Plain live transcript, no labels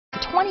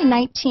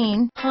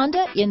2019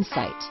 Honda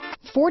Insight.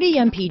 40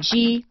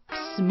 mpg,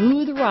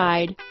 smooth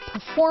ride,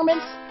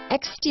 performance,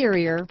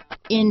 exterior,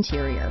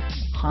 interior.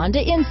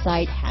 Honda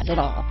Insight has it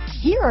all.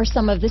 Here are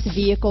some of this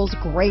vehicle's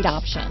great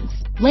options: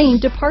 lane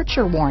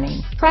departure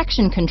warning,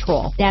 traction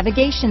control,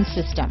 navigation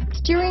system,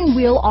 steering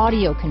wheel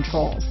audio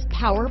controls,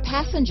 power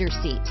passenger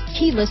seat,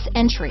 keyless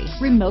entry,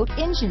 remote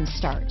engine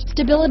start,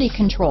 stability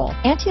control,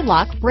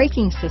 anti-lock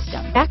braking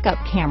system, backup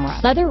camera,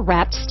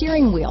 leather-wrapped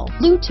steering wheel,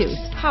 Bluetooth,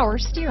 power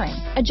steering,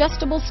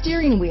 adjustable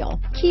steering wheel,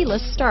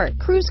 keyless start,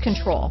 cruise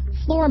control,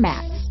 floor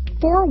mats,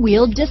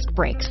 four-wheel disc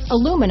brakes,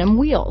 aluminum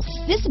wheels.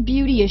 This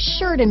beauty is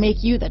sure to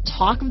make you the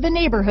talk of the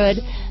neighborhood,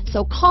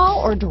 so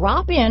call or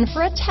drop in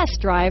for a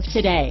test drive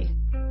today.